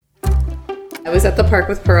I was at the park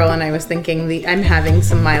with Pearl and I was thinking I'm having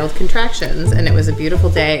some mild contractions, and it was a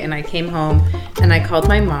beautiful day, and I came home and I called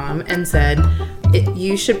my mom and said,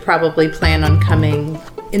 you should probably plan on coming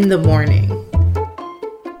in the morning.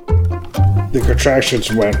 The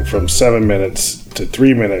contractions went from 7 minutes to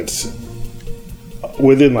 3 minutes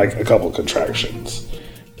within like a couple contractions.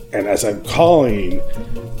 And as I'm calling,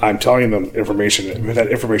 I'm telling them information, and that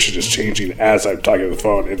information is changing as I'm talking on the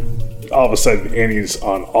phone. And all of a sudden, Annie's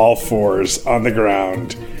on all fours on the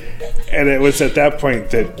ground. And it was at that point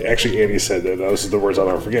that actually Annie said that, those are the words I'll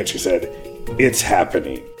never forget. She said, "It's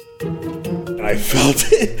happening." And I felt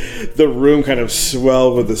the room kind of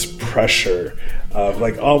swell with this pressure of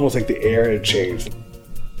like almost like the air had changed.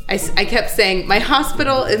 I kept saying, my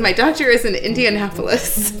doctor is in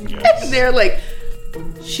Indianapolis. Yes. And they're like,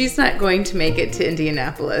 she's not going to make it to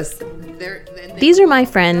Indianapolis. These are my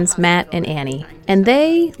friends, Matt and Annie, and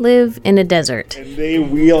they live in a desert. And they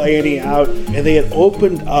wheel Annie out, and they had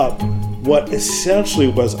opened up what essentially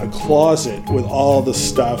was a closet with all the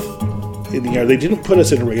stuff in the ER. They didn't put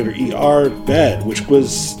us in a regular ER bed, which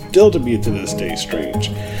was still to me to this day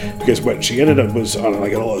strange, because what she ended up was on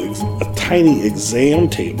like a tiny exam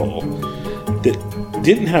table that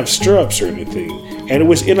didn't have stirrups or anything, and it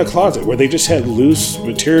was in a closet where they just had loose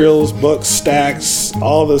materials, books, stacks,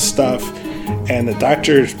 all this stuff. And the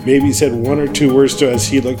doctor maybe said one or two words to us.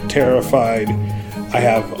 He looked terrified. I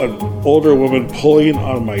have an older woman pulling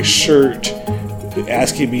on my shirt,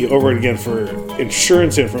 asking me over and again for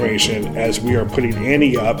insurance information as we are putting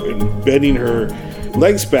Annie up and bending her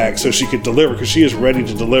legs back so she could deliver, because she is ready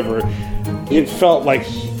to deliver. It felt like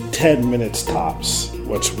 10 minutes tops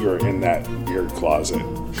once we were in that weird closet.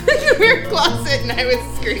 Weird closet, and I was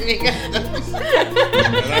screaming at them.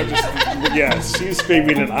 Yes, she's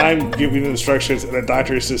screaming and I'm giving instructions, and the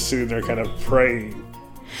doctor is just sitting there kind of praying.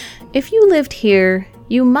 If you lived here,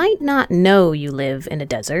 you might not know you live in a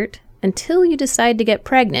desert until you decide to get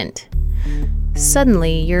pregnant.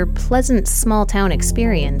 Suddenly, your pleasant small-town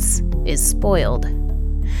experience is spoiled.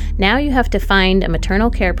 Now you have to find a maternal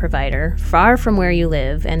care provider far from where you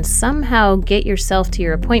live and somehow get yourself to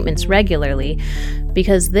your appointments regularly,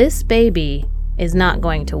 because this baby is not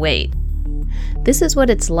going to wait. This is what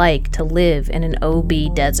it's like to live in an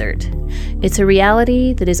OB desert. It's a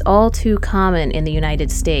reality that is all too common in the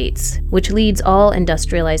United States, which leads all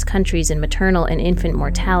industrialized countries in maternal and infant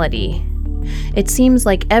mortality. It seems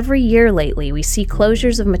like every year lately we see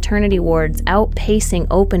closures of maternity wards outpacing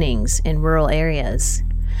openings in rural areas.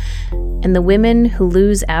 And the women who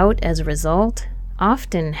lose out as a result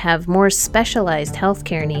often have more specialized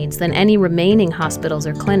healthcare needs than any remaining hospitals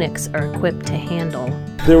or clinics are equipped to handle.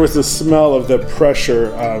 There was the smell of the pressure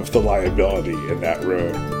of the liability in that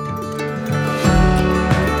room.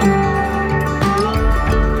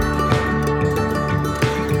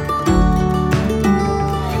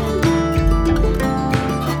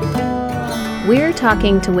 We're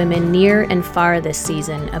talking to women near and far this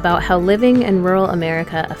season about how living in rural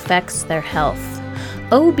America affects their health.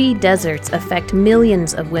 OB deserts affect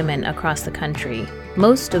millions of women across the country,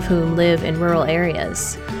 most of whom live in rural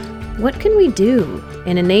areas. What can we do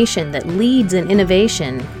in a nation that leads in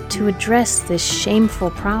innovation to address this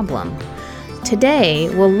shameful problem? Today,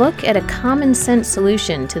 we'll look at a common-sense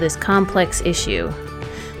solution to this complex issue.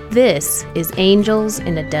 This is Angels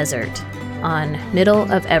in a Desert on Middle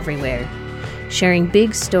of Everywhere, sharing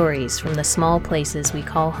big stories from the small places we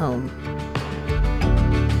call home.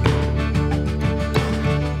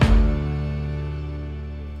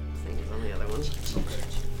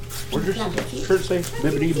 Where's your shirt say?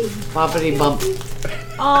 Bibbidi Boppity bump.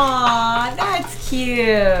 Aw, that's cute.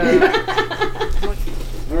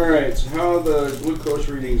 Alright, so how have the glucose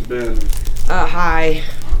readings been? High.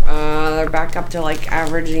 They're back up to like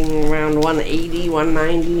averaging around 180,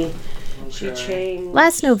 190. She changed.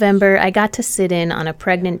 Last November, I got to sit in on a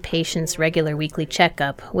pregnant patient's regular weekly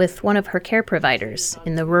checkup with one of her care providers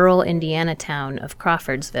in the rural Indiana town of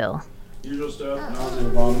Crawfordsville. Usual stuff, nausea,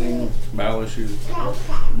 vomiting, bowel issues,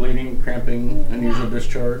 bleeding, cramping, unusual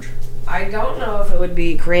discharge. I don't know if it would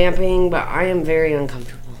be cramping, but I am very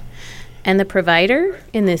uncomfortable. And the provider,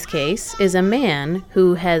 in this case, is a man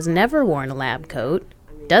who has never worn a lab coat,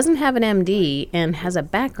 doesn't have an MD, and has a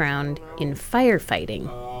background in firefighting.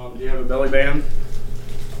 Do you have a belly band?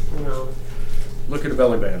 No. Look at a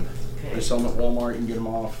belly band. They sell them at Walmart. You can get them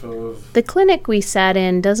off of... The clinic we sat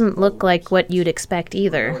in doesn't look like what you'd expect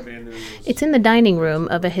either. It's in the dining room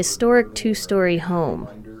of a historic 2-story home.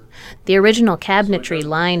 The original cabinetry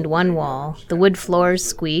lined one wall, the wood floors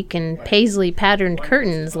squeak, and paisley-patterned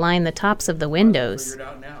curtains line the tops of the windows.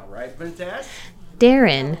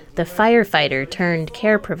 Darren, the firefighter turned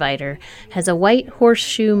care provider, has a white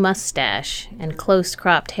horseshoe mustache and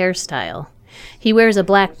close-cropped hairstyle. He wears a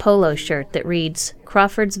black polo shirt that reads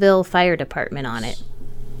Crawfordsville Fire Department on it.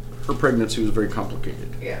 Her pregnancy was very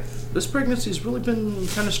complicated. Yes. This pregnancy's really been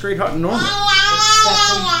kind of straight, hot, and normal.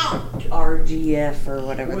 Except for RGF or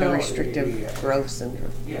whatever, the restrictive growth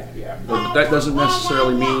syndrome. Yeah. But that doesn't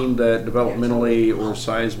necessarily mean that developmentally or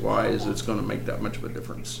size-wise it's going to make that much of a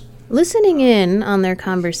difference. Listening in on their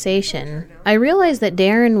conversation, I realized that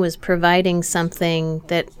Darren was providing something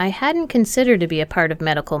that I hadn't considered to be a part of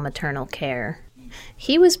medical maternal care.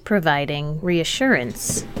 He was providing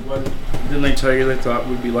reassurance. Didn't they tell you they thought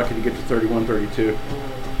we'd be lucky to get to 31, 32?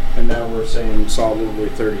 And now we're saying solidly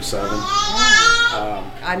 37.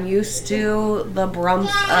 I'm used to the brunt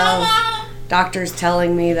of doctors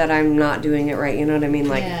telling me that I'm not doing it right, you know what I mean?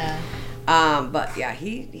 Like, but yeah,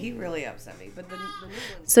 he really upset me. But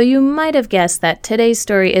So you might have guessed that today's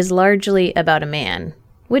story is largely about a man,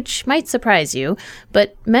 which might surprise you,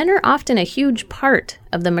 but men are often a huge part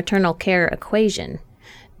of the maternal care equation.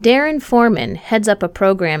 Darren Foreman heads up a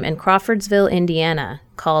program in Crawfordsville, Indiana,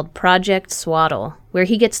 called Project Swaddle, where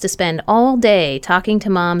he gets to spend all day talking to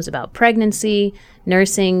moms about pregnancy,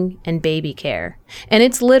 nursing, and baby care. And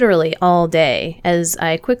it's literally all day, as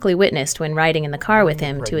I quickly witnessed when riding in the car with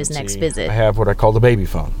him to his next visit. I have what I call the baby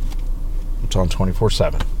phone. It's on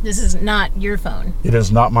 24/7. This is not your phone. It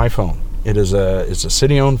is not my phone. It's a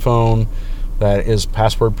city-owned phone that is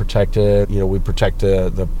password protected. We protect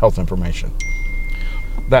the health information.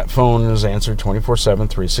 That phone is answered 24/7,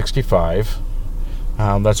 365.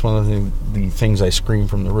 That's one of the things I scream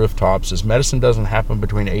from the rooftops is medicine doesn't happen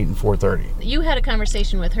between 8 and 4:30. You had a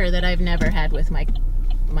conversation with her that I've never had with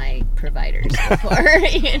my providers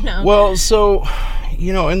before, Well, so,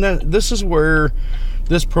 and this is where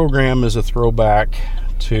this program is a throwback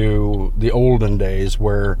to the olden days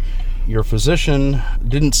where your physician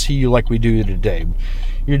didn't see you like we do today.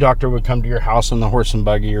 Your doctor would come to your house in the horse and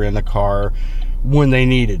buggy or in the car when they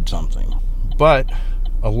needed something. But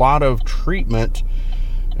a lot of treatment,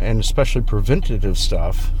 and especially preventative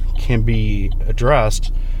stuff, can be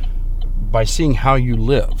addressed by seeing how you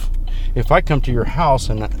live. If I come to your house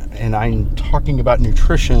and I'm talking about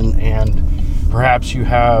nutrition and perhaps you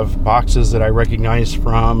have boxes that I recognize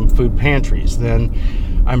from food pantries, then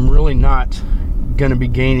I'm really not going to be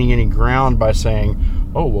gaining any ground by saying,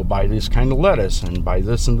 oh, well, buy this kind of lettuce and buy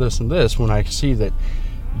this and this and this, when I see that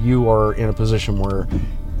you are in a position where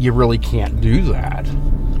you really can't do that.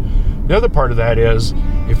 The other part of that is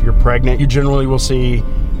if you're pregnant, you generally will see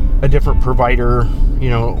a different provider,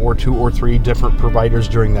 or 2 or 3 different providers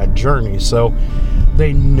during that journey. So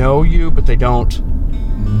they know you, but they don't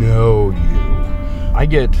know you. I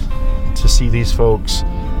get to see these folks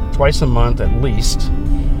twice a month at least,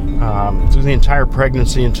 through the entire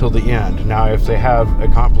pregnancy until the end. Now, if they have a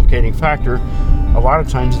complicating factor, a lot of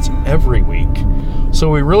times it's every week. So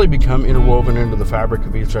we really become interwoven into the fabric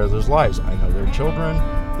of each other's lives. I know their children.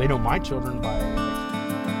 They know my children by...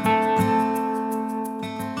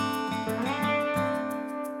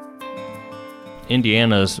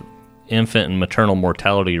 Indiana's infant and maternal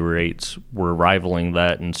mortality rates were rivaling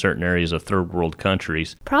that in certain areas of third world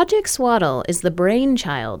countries. Project Swaddle is the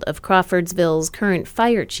brainchild of Crawfordsville's current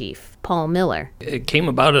fire chief, Paul Miller. It came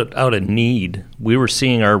about out of need. We were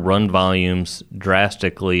seeing our run volumes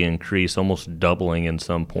drastically increase, almost doubling in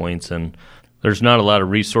some points, and there's not a lot of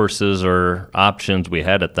resources or options we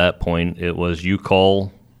had at that point. It was you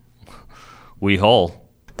call, we haul.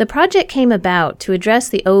 The project came about to address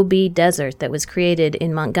the OB desert that was created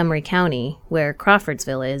in Montgomery County, where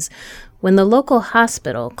Crawfordsville is, when the local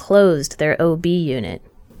hospital closed their OB unit.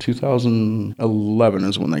 2011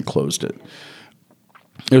 is when they closed it.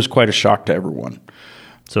 It was quite a shock to everyone.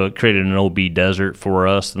 So it created an OB desert for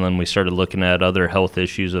us, and then we started looking at other health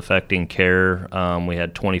issues affecting care. We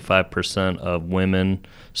had 25% of women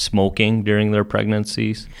smoking during their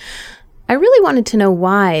pregnancies. I really wanted to know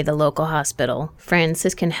why the local hospital,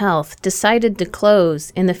 Franciscan Health, decided to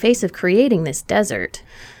close in the face of creating this desert.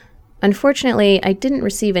 Unfortunately, I didn't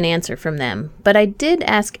receive an answer from them, but I did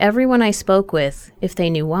ask everyone I spoke with if they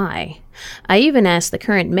knew why. I even asked the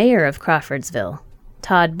current mayor of Crawfordsville,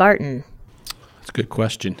 Todd Barton. That's a good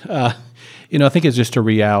question. I think it's just a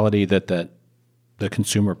reality that the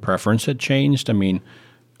consumer preference had changed. I mean,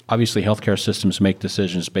 obviously healthcare systems make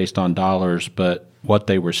decisions based on dollars, but what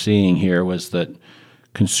they were seeing here was that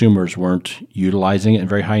consumers weren't utilizing it in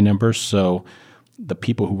very high numbers. So the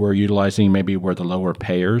people who were utilizing maybe were the lower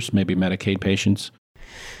payers, maybe Medicaid patients.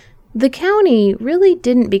 The county really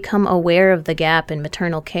didn't become aware of the gap in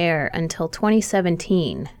maternal care until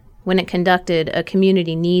 2017. when it conducted a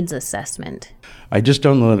community needs assessment. I just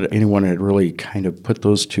don't know that anyone had really kind of put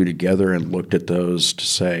those two together and looked at those to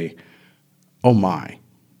say, oh my,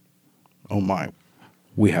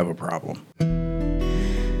 we have a problem.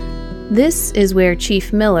 This is where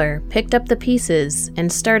Chief Miller picked up the pieces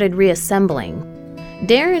and started reassembling.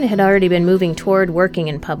 Darren had already been moving toward working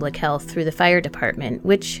in public health through the fire department,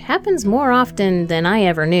 which happens more often than I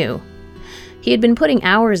ever knew. He had been putting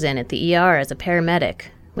hours in at the ER as a paramedic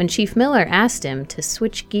when Chief Miller asked him to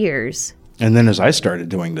switch gears. And then as I started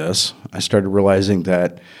doing this, I started realizing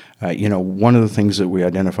that, one of the things that we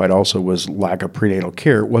identified also was lack of prenatal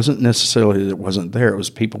care. It wasn't necessarily that it wasn't there. It was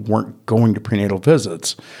people weren't going to prenatal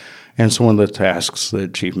visits. And so one of the tasks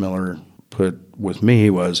that Chief Miller put with me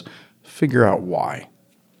was figure out why.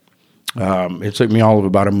 It took me all of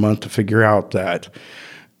about a month to figure out that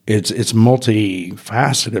it's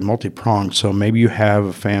multifaceted, multi-pronged. So maybe you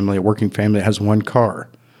have a working family that has one car.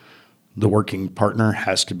 The working partner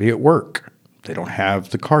has to be at work. They don't have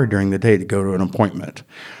the car during the day to go to an appointment.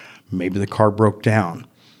 Maybe the car broke down.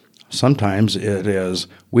 Sometimes it is,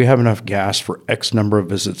 we have enough gas for X number of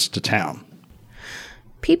visits to town.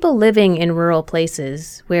 People living in rural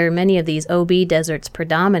places, where many of these OB deserts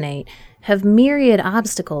predominate, have myriad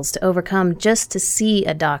obstacles to overcome just to see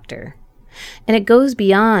a doctor. And it goes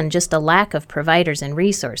beyond just a lack of providers and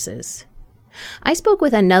resources. I spoke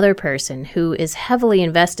with another person who is heavily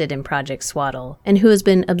invested in Project Swaddle and who has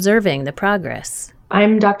been observing the progress.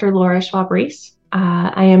 I'm Dr. Laura Schwab-Reese.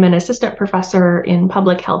 I am an assistant professor in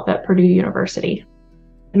public health at Purdue University.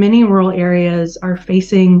 Many rural areas are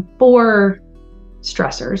facing 4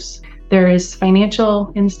 stressors. There is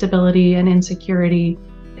financial instability and insecurity.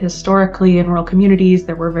 Historically, in rural communities,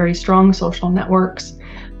 there were very strong social networks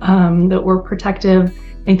that were protective.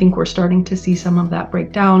 I think we're starting to see some of that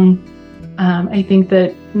break down. I think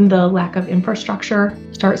that the lack of infrastructure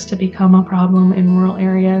starts to become a problem in rural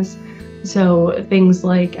areas. So things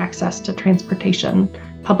like access to transportation,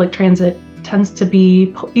 public transit tends to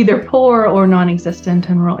be either poor or non-existent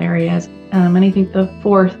in rural areas. And I think the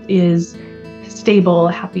 4th is stable,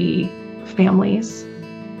 happy families.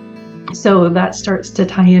 So that starts to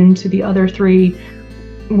tie into the other 3.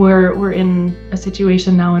 We're in a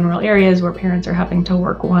situation now in rural areas where parents are having to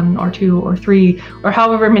work 1 or 2 or 3 or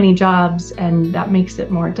however many jobs, and that makes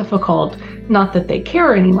it more difficult. Not that they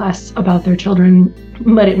care any less about their children,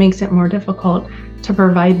 but it makes it more difficult to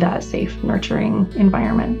provide that safe, nurturing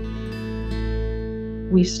environment.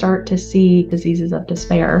 We start to see diseases of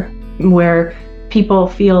despair where people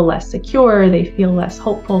feel less secure, they feel less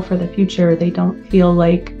hopeful for the future, they don't feel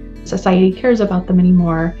like society cares about them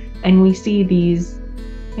anymore, and we see these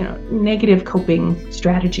negative coping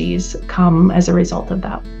strategies come as a result of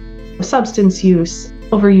that. Substance use,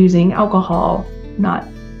 overusing alcohol, not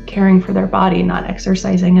caring for their body, not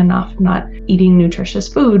exercising enough, not eating nutritious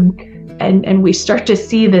food. And we start to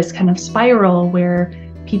see this kind of spiral where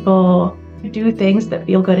people do things that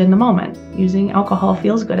feel good in the moment. Using alcohol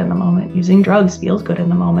feels good in the moment. Using drugs feels good in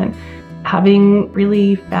the moment. Having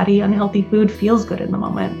really fatty, unhealthy food feels good in the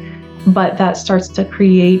moment. But that starts to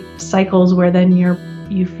create cycles where then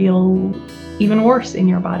you feel even worse in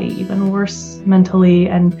your body, even worse mentally,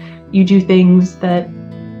 and you do things that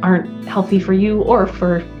aren't healthy for you or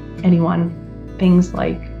for anyone. Things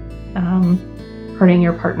like hurting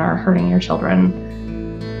your partner, hurting your children.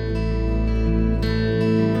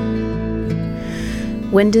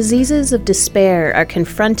 When diseases of despair are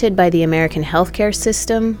confronted by the American healthcare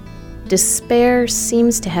system, despair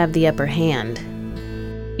seems to have the upper hand.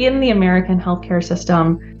 In the American healthcare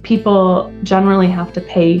system, people generally have to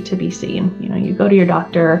pay to be seen. You go to your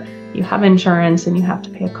doctor, you have insurance, and you have to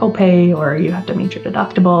pay a copay or you have to meet your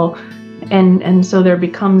deductible. And so there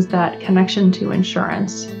becomes that connection to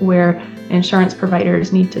insurance where insurance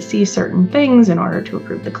providers need to see certain things in order to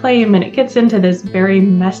approve the claim. And it gets into this very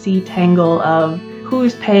messy tangle of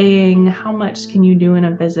who's paying, how much can you do in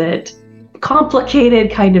a visit, complicated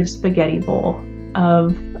kind of spaghetti bowl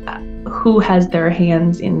of who has their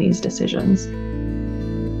hands in these decisions.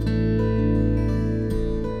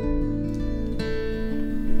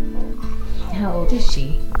 How old is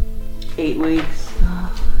she? 8 weeks.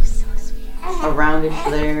 Oh, so sweet. A roundish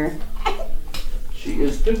there. She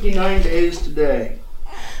is 59 days today.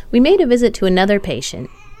 We made a visit to another patient,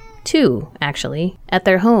 2 actually, at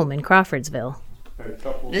their home in Crawfordsville.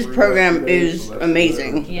 This program is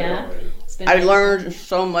amazing. Yeah? I learned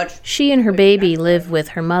so much. She and her baby live with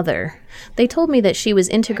her mother. They told me that she was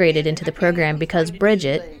integrated into the program because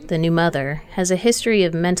Bridget, the new mother, has a history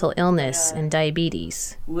of mental illness and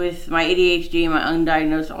diabetes. With my ADHD, my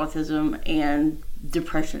undiagnosed autism, and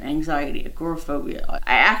depression, anxiety, agoraphobia, I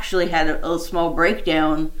actually had a small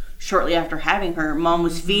breakdown shortly after having her. Mom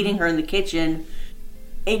was feeding her in the kitchen.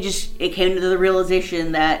 It came to the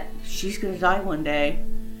realization that she's going to die one day.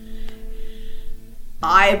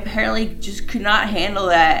 I apparently just could not handle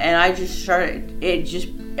that, and I just started,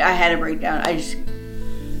 I had a breakdown.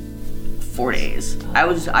 4 days. I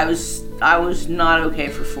was not okay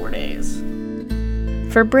for 4 days.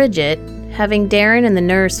 For Bridget, having Darren and the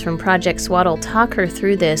nurse from Project Swaddle talk her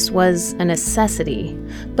through this was a necessity,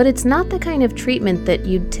 but it's not the kind of treatment that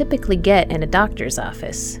you'd typically get in a doctor's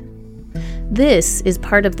office. This is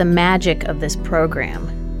part of the magic of this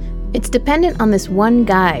program. It's dependent on this one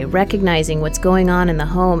guy recognizing what's going on in the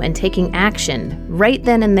home and taking action right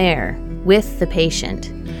then and there with the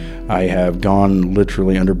patient. I have gone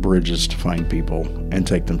literally under bridges to find people and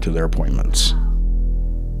take them to their appointments.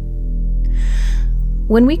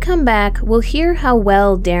 When we come back, we'll hear how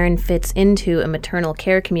well Darren fits into a maternal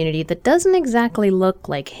care community that doesn't exactly look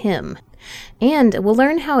like him. And we'll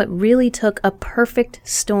learn how it really took a perfect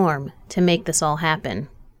storm to make this all happen.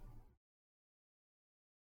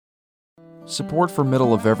 Support for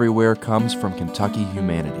Middle of Everywhere comes from Kentucky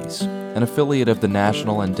Humanities. An affiliate of the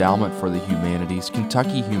National Endowment for the Humanities,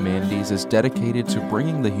 Kentucky Humanities is dedicated to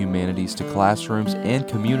bringing the humanities to classrooms and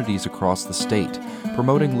communities across the state,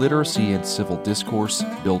 promoting literacy and civil discourse,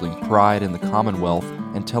 building pride in the Commonwealth,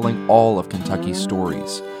 and telling all of Kentucky's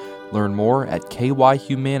stories. Learn more at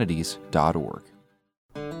kyhumanities.org.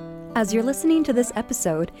 As you're listening to this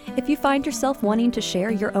episode, if you find yourself wanting to share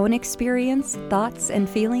your own experience, thoughts, and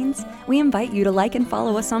feelings, we invite you to like and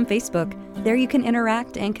follow us on Facebook. There you can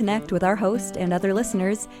interact and connect with our host and other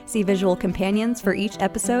listeners, see visual companions for each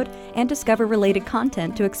episode, and discover related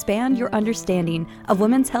content to expand your understanding of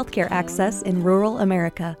women's healthcare access in rural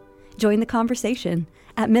America. Join the conversation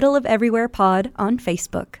at Middle of Everywhere Pod on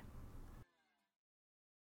Facebook.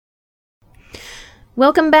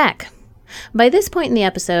 Welcome back. By this point in the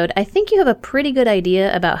episode, I think you have a pretty good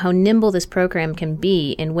idea about how nimble this program can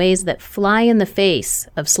be in ways that fly in the face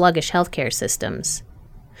of sluggish healthcare systems.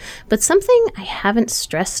 But something I haven't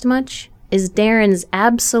stressed much is Darren's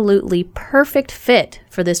absolutely perfect fit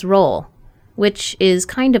for this role, which is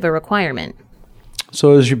kind of a requirement.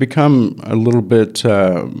 So as you become a little bit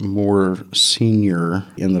more senior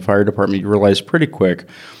in the fire department, you realize pretty quick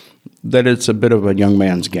that it's a bit of a young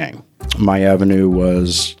man's game. My avenue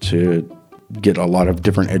was to get a lot of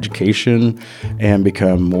different education and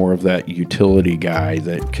become more of that utility guy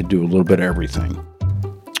that could do a little bit of everything.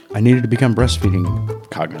 I needed to become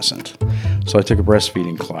breastfeeding cognizant. So I took a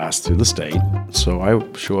breastfeeding class through the state. So I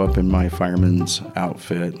show up in my fireman's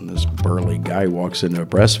outfit, and this burly guy walks into a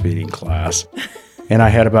breastfeeding class. And I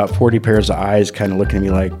had about 40 pairs of eyes kind of looking at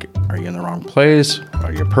me like, are you in the wrong place?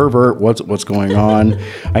 Are you a pervert? What's going on?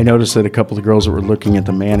 I noticed that a couple of girls that were looking at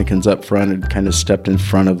the mannequins up front had kind of stepped in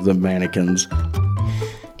front of the mannequins.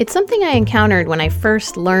 It's something I encountered when I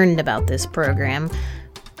first learned about this program.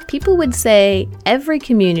 People would say every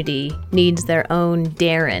community needs their own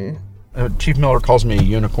Darren. Chief Miller calls me a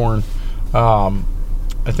unicorn. I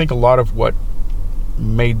think a lot of what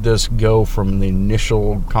made this go from the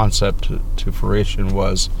initial concept to fruition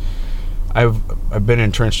was I've been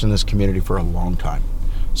entrenched in this community for a long time,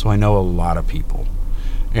 so I know a lot of people,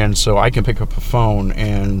 and so I can pick up a phone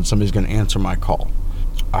and somebody's going to answer my call.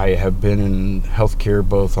 I have been in healthcare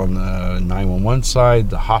both on the 911 side,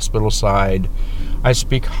 the hospital side. I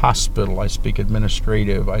speak hospital, I speak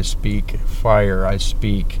administrative, I speak fire, I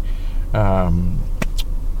speak really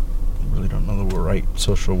don't know the right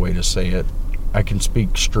social way to say it. I can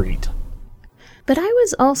speak street. But I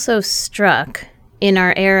was also struck, in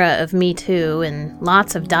our era of Me Too and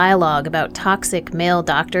lots of dialogue about toxic male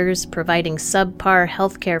doctors providing subpar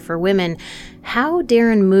healthcare for women, how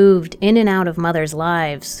Darren moved in and out of mothers'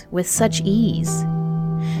 lives with such ease.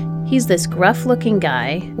 He's this gruff-looking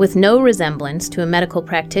guy with no resemblance to a medical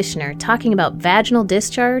practitioner talking about vaginal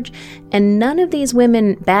discharge, and none of these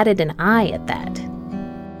women batted an eye at that.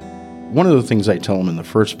 One of the things I tell them in the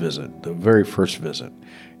first visit, the very first visit,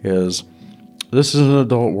 is this is an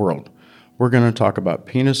adult world. We're going to talk about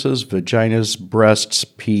penises, vaginas, breasts,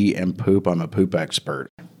 pee, and poop. I'm a poop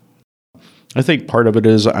expert. I think part of it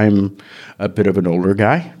is I'm a bit of an older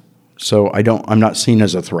guy, so I'm not seen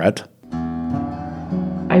as a threat.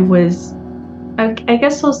 I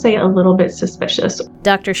guess I'll say a little bit suspicious.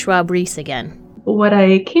 Dr. Schwab-Reese again. What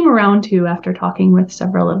I came around to after talking with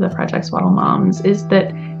several of the Project Swaddle moms is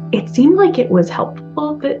that it seemed like it was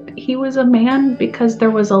helpful that he was a man, because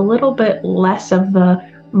there was a little bit less of the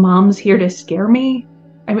mom's here to scare me.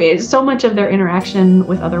 I mean, so much of their interaction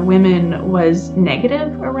with other women was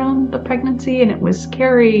negative around the pregnancy, and it was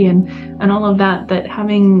scary and all of that, that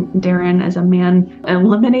having Darren as a man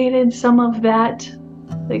eliminated some of that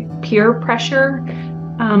like peer pressure.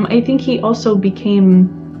 I think he also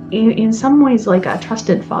became, in some ways, like a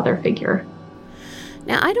trusted father figure.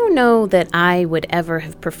 Now, I don't know that I would ever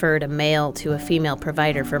have preferred a male to a female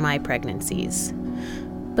provider for my pregnancies.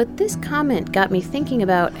 But this comment got me thinking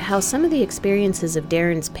about how some of the experiences of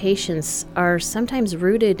Darren's patients are sometimes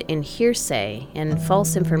rooted in hearsay and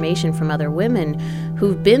false information from other women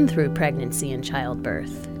who've been through pregnancy and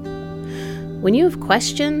childbirth. When you have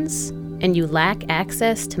questions and you lack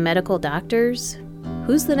access to medical doctors,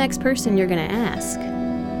 who's the next person you're going to ask?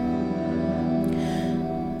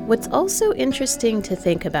 What's also interesting to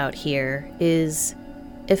think about here is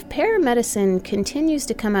if paramedicine continues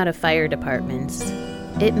to come out of fire departments,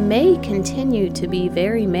 it may continue to be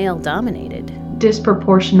very male-dominated.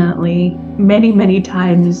 Disproportionately, many, many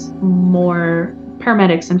times more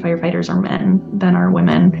paramedics and firefighters are men than are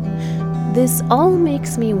women. This all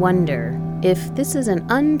makes me wonder if this is an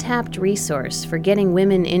untapped resource for getting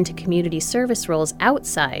women into community service roles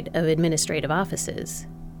outside of administrative offices.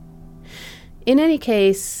 In any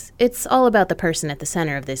case, it's all about the person at the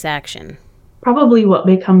center of this action. Probably what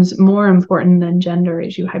becomes more important than gender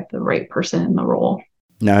is you have the right person in the role.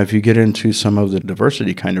 Now, if you get into some of the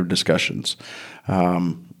diversity kind of discussions,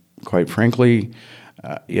 quite frankly,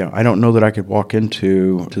 I don't know that I could walk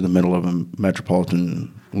into the middle of a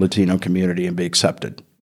metropolitan Latino community and be accepted.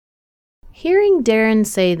 Hearing Darren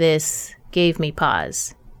say this gave me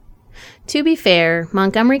pause. To be fair,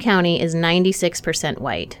 Montgomery County is 96%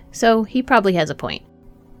 white, so he probably has a point.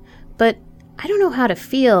 But I don't know how to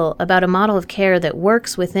feel about a model of care that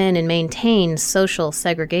works within and maintains social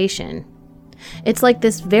segregation. It's like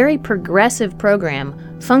this very progressive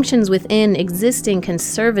program functions within existing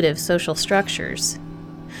conservative social structures.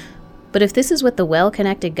 But if this is what the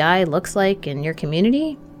well-connected guy looks like in your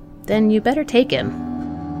community, then you better take him.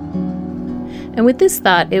 And with this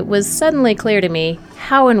thought, it was suddenly clear to me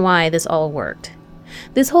how and why this all worked.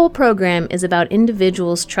 This whole program is about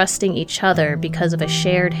individuals trusting each other because of a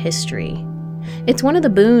shared history. It's one of the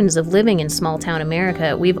boons of living in small-town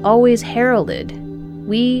America we've always heralded.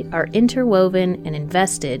 We are interwoven and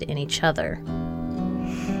invested in each other.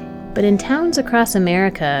 But in towns across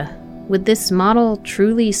America, would this model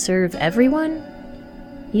truly serve everyone?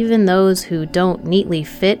 Even those who don't neatly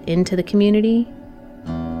fit into the community?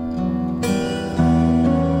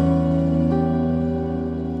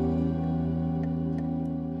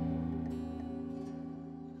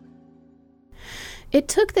 It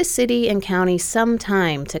took the city and county some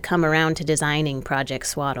time to come around to designing Project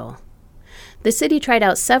Swaddle. The city tried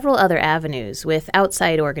out several other avenues with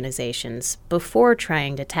outside organizations before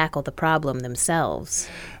trying to tackle the problem themselves.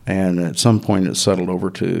 And at some point it settled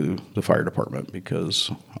over to the fire department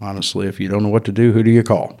because, honestly, if you don't know what to do, who do you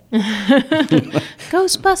call?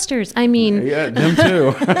 Ghostbusters, I mean. Yeah, them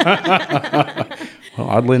too. Well,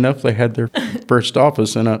 oddly enough, they had their first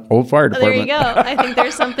office in an old fire department. There you go. I think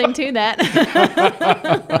there's something to that.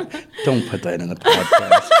 Don't put that in the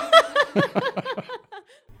podcast.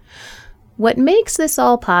 What makes this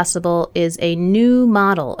all possible is a new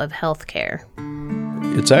model of healthcare.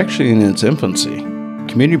 It's actually in its infancy.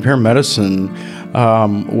 Community paramedicine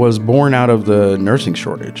was born out of the nursing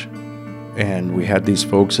shortage. And we had these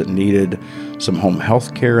folks that needed some home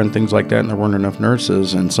health care and things like that, and there weren't enough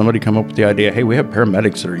nurses. And somebody come up with the idea, hey, we have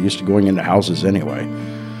paramedics that are used to going into houses anyway.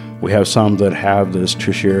 We have some that have this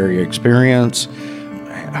tertiary experience.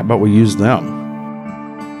 How about we use them?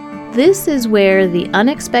 This is where the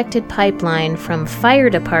unexpected pipeline from fire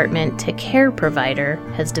department to care provider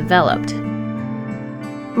has developed.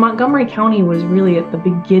 Montgomery County was really at the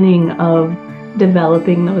beginning of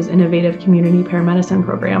developing those innovative community paramedicine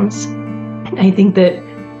programs. I think that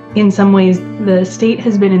in some ways the state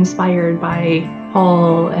has been inspired by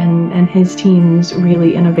Paul and his team's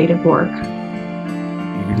really innovative work.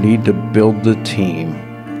 You need to build the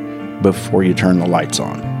team before you turn the lights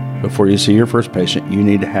on. Before you see your first patient, you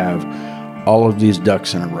need to have all of these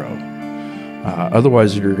ducks in a row.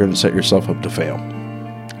 Otherwise, you're going to set yourself up to fail.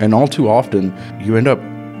 And all too often, you end up,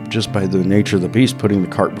 just by the nature of the beast, putting the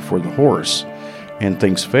cart before the horse. And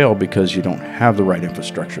things fail because you don't have the right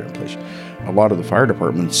infrastructure in place. A lot of the fire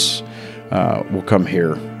departments will come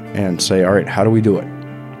here and say, all right, how do we do it?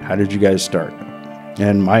 How did you guys start?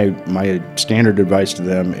 And my standard advice to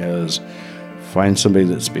them is find somebody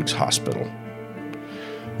that speaks hospital.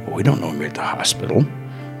 Well, we don't know anybody at the hospital.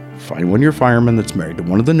 Find one of your firemen that's married to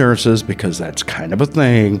one of the nurses, because that's kind of a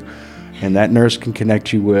thing. And that nurse can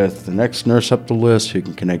connect you with the next nurse up the list, who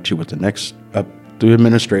can connect you with the next up through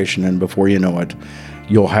administration. And before you know it,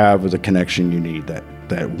 you'll have the connection you need,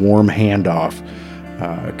 that warm handoff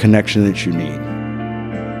connection that you need.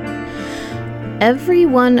 Every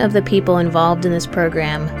one of the people involved in this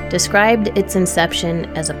program described its inception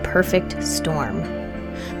as a perfect storm.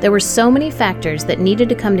 There were so many factors that needed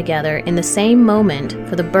to come together in the same moment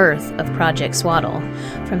for the birth of Project Swaddle,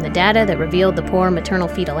 from the data that revealed the poor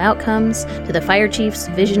maternal-fetal outcomes, to the fire chief's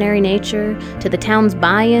visionary nature, to the town's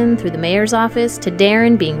buy-in through the mayor's office, to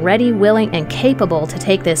Darren being ready, willing, and capable to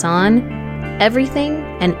take this on. Everything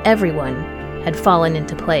and everyone had fallen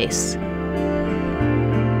into place.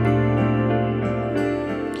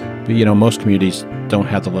 But, most communities don't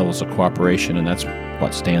have the levels of cooperation, and that's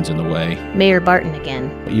what stands in the way. Mayor Barton again.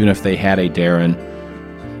 Even if they had a Darren,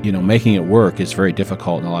 making it work is very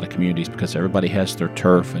difficult in a lot of communities because everybody has their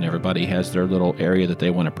turf and everybody has their little area that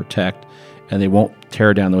they want to protect, and they won't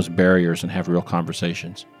tear down those barriers and have real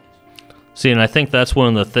conversations. See, and I think that's one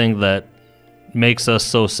of the things that makes us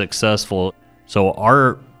so successful. So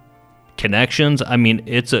our connections,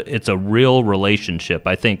 it's a real relationship.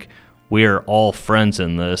 I think we are all friends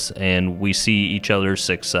in this, and we see each other's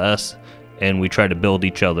success, and we try to build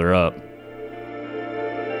each other up.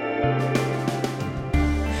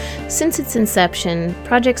 Since its inception,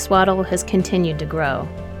 Project Swaddle has continued to grow.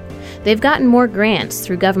 They've gotten more grants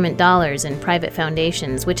through government dollars and private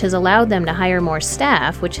foundations, which has allowed them to hire more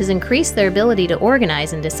staff, which has increased their ability to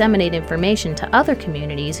organize and disseminate information to other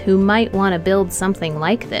communities who might want to build something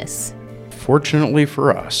like this. Fortunately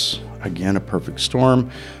for us, again, a perfect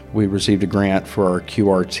storm, we received a grant for our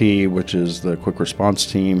QRT, which is the Quick Response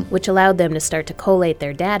Team, which allowed them to start to collate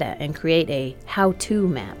their data and create a how-to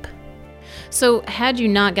map. So, had you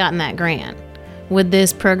not gotten that grant, would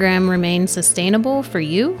this program remain sustainable for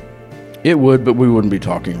you? It would, but we wouldn't be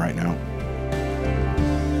talking right now.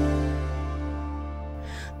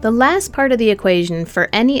 The last part of the equation for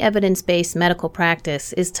any evidence-based medical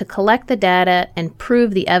practice is to collect the data and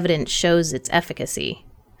prove the evidence shows its efficacy.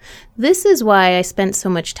 This is why I spent so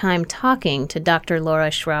much time talking to Dr. Laura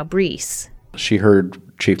Schwab-Reese. She heard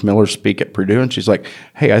Chief Miller speak at Purdue, and she's like,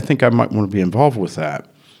 hey, I think I might want to be involved with that.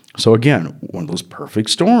 So again, one of those perfect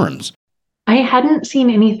storms. I hadn't seen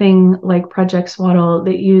anything like Project Swaddle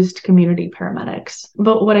that used community paramedics.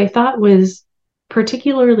 But what I thought was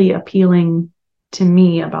particularly appealing to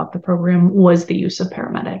me about the program was the use of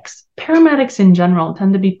paramedics. Paramedics in general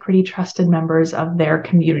tend to be pretty trusted members of their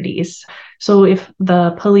communities. So if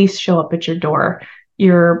the police show up at your door,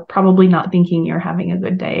 you're probably not thinking you're having a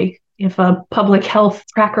good day. If a public health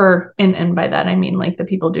tracker, and by that I mean like the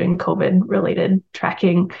people doing COVID-related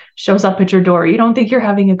tracking, shows up at your door, you don't think you're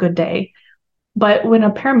having a good day. But when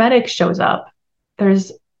a paramedic shows up,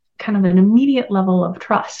 there's kind of an immediate level of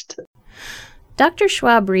trust. Dr.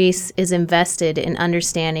 Schwab-Reese is invested in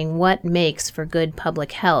understanding what makes for good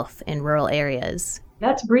public health in rural areas.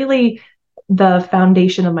 That's really the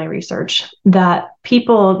foundation of my research, that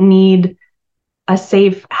people need a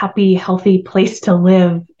safe, happy, healthy place to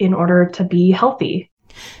live in order to be healthy.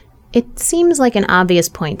 It seems like an obvious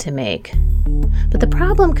point to make, but the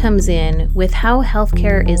problem comes in with how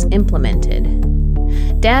healthcare is implemented.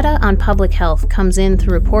 Data on public health comes in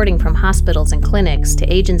through reporting from hospitals and clinics to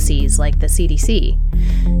agencies like the CDC,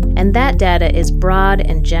 and that data is broad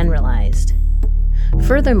and generalized.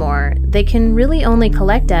 Furthermore, they can really only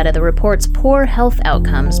collect data that reports poor health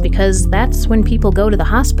outcomes because that's when people go to the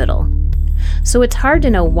hospital. So it's hard to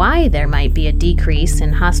know why there might be a decrease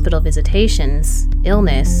in hospital visitations,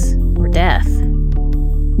 illness, or death.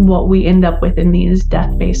 What we end up with in these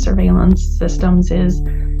death-based surveillance systems is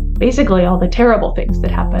basically all the terrible things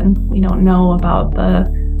that happen. We don't know about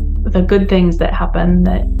the good things that happen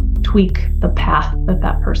that tweak the path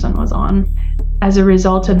that person was on. As a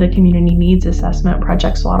result of the community needs assessment,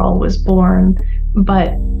 Project Swaddle was born,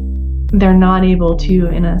 but they're not able to,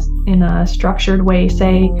 in a structured way,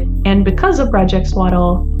 say, and because of Project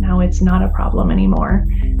Swaddle, now it's not a problem anymore.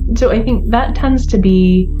 So I think that tends to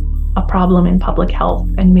be a problem in public health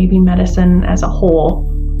and maybe medicine as a whole.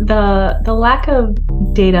 The lack of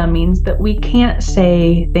data means that we can't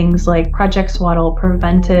say things like Project Swaddle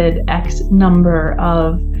prevented X number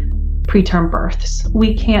of preterm births.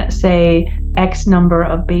 We can't say X number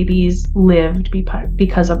of babies lived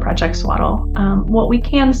because of Project Swaddle. What we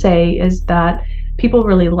can say is that people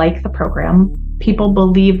really like the program. People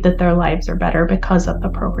believe that their lives are better because of the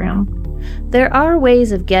program. There are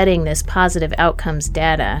ways of getting this positive outcomes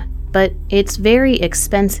data, but it's very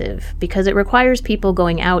expensive because it requires people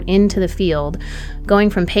going out into the field, going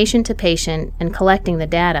from patient to patient, and collecting the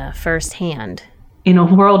data firsthand. In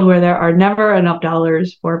a world where there are never enough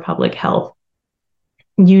dollars for public health,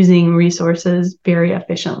 using resources very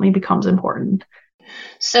efficiently becomes important.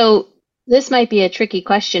 So this might be a tricky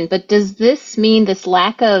question, but does this mean this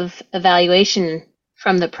lack of evaluation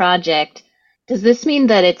from the project, does this mean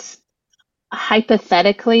that it's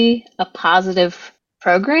hypothetically a positive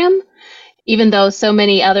program, even though so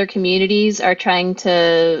many other communities are trying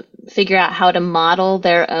to figure out how to model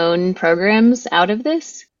their own programs out of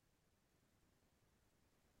this?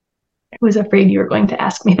 I was afraid you were going to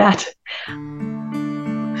ask me that.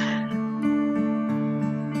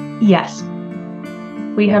 Yes.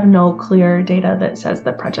 We have no clear data that says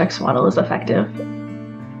that Project Swaddle is effective.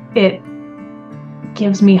 It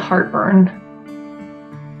gives me heartburn.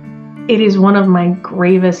 It is one of my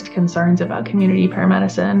gravest concerns about community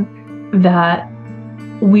paramedicine that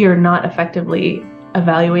we are not effectively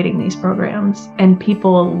evaluating these programs, and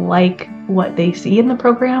people like what they see in the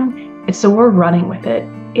program, and so we're running with it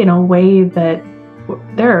in a way that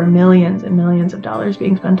there are millions and millions of dollars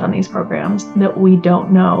being spent on these programs that we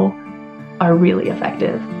don't know are really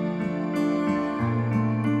effective.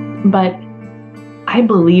 But I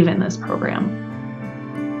believe in this program.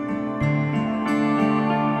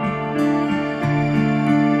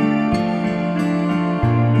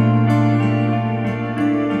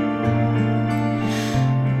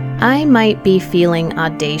 I might be feeling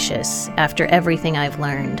audacious after everything I've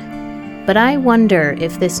learned, but I wonder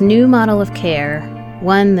if this new model of care,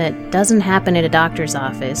 one that doesn't happen at a doctor's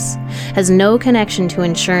office, has no connection to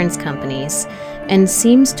insurance companies, and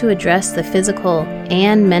seems to address the physical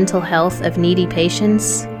and mental health of needy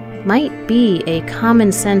patients, might be a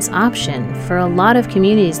common sense option for a lot of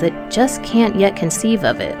communities that just can't yet conceive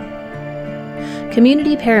of it.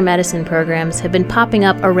 Community paramedicine programs have been popping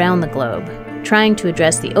up around the globe, trying to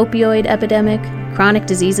address the opioid epidemic, chronic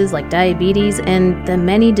diseases like diabetes, and the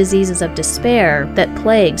many diseases of despair that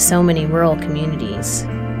plague so many rural communities.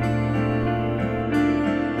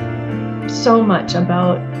 So much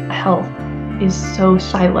about health is so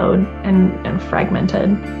siloed and fragmented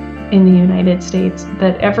in the United States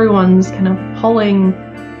that everyone's kind of pulling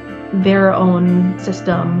their own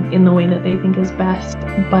system in the way that they think is best,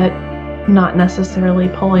 but not necessarily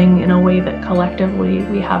pulling in a way that collectively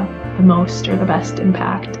we have the most or the best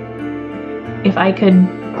impact. If I could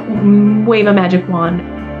wave a magic wand,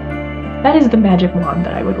 that is the magic wand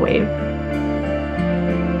that I would wave.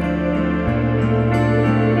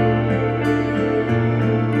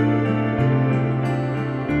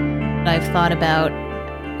 I've thought about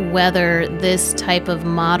whether this type of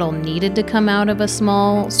model needed to come out of a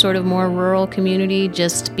small, sort of more rural community,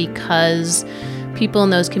 just because people in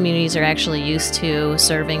those communities are actually used to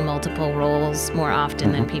serving multiple roles more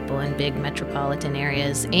often than people in big metropolitan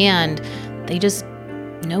areas, and they just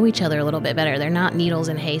know each other a little bit better. They're not needles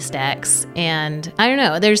in haystacks, and I don't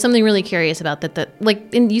know. There's something really curious about that.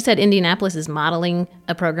 You said Indianapolis is modeling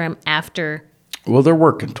a program after. Well, they're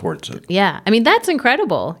working towards it. Yeah, I mean that's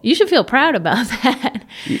incredible. You should feel proud about that.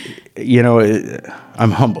 You know,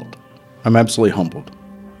 I'm humbled. I'm absolutely humbled.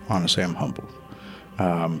 Honestly, I'm humbled.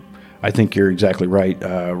 I think you're exactly right.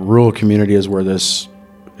 Rural community is where this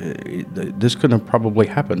couldn't have probably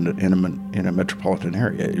happened in a metropolitan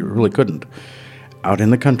area. It really couldn't. Out in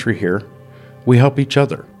the country here, we help each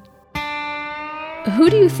other. Who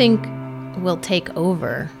do you think will take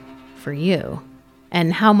over for you?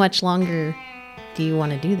 And how much longer do you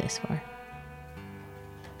want to do this for?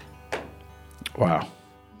 Wow.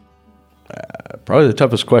 Probably the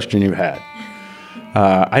toughest question you've had.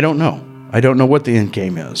 I don't know. I don't know what the end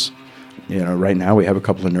game is. You know, right now we have a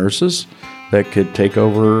couple of nurses that could take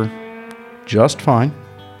over just fine.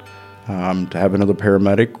 To have another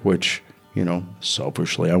paramedic, which, you know,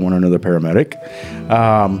 selfishly I want another paramedic.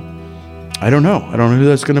 I don't know. I don't know who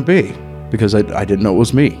that's going to be because I didn't know it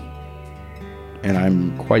was me. And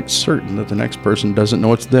I'm quite certain that the next person doesn't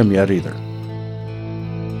know it's them yet either.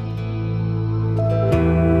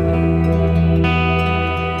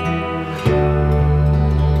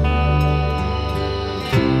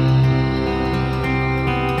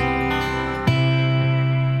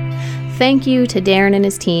 Thank you to Darren and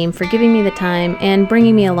his team for giving me the time and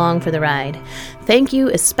bringing me along for the ride. Thank you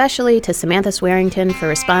especially to Samantha Swearington for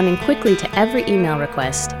responding quickly to every email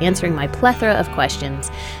request, answering my plethora of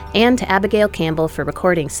questions, and to Abigail Campbell for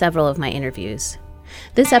recording several of my interviews.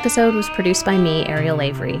 This episode was produced by me, Ariel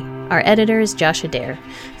Avery. Our editor is Josh Adair.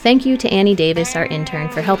 Thank you to Annie Davis, our intern,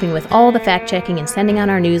 for helping with all the fact-checking and sending out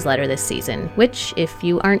our newsletter this season, which, if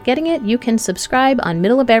you aren't getting it, you can subscribe on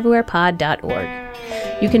middleofeverywherepod.org.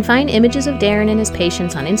 You can find images of Darren and his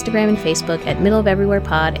patients on Instagram and Facebook at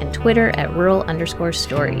middleofeverywherepod and Twitter at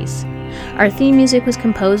rural_stories. Our theme music was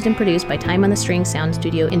composed and produced by Time on the String Sound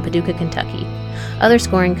Studio in Paducah, Kentucky. Other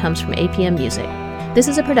scoring comes from APM Music. This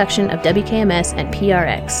is a production of WKMS and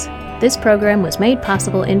PRX. This program was made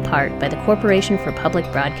possible in part by the Corporation for Public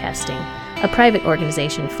Broadcasting, a private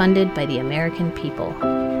organization funded by the American people.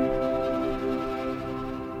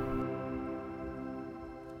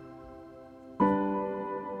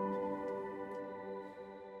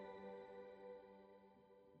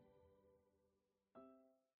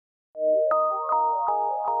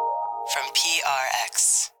 from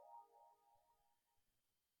PRX.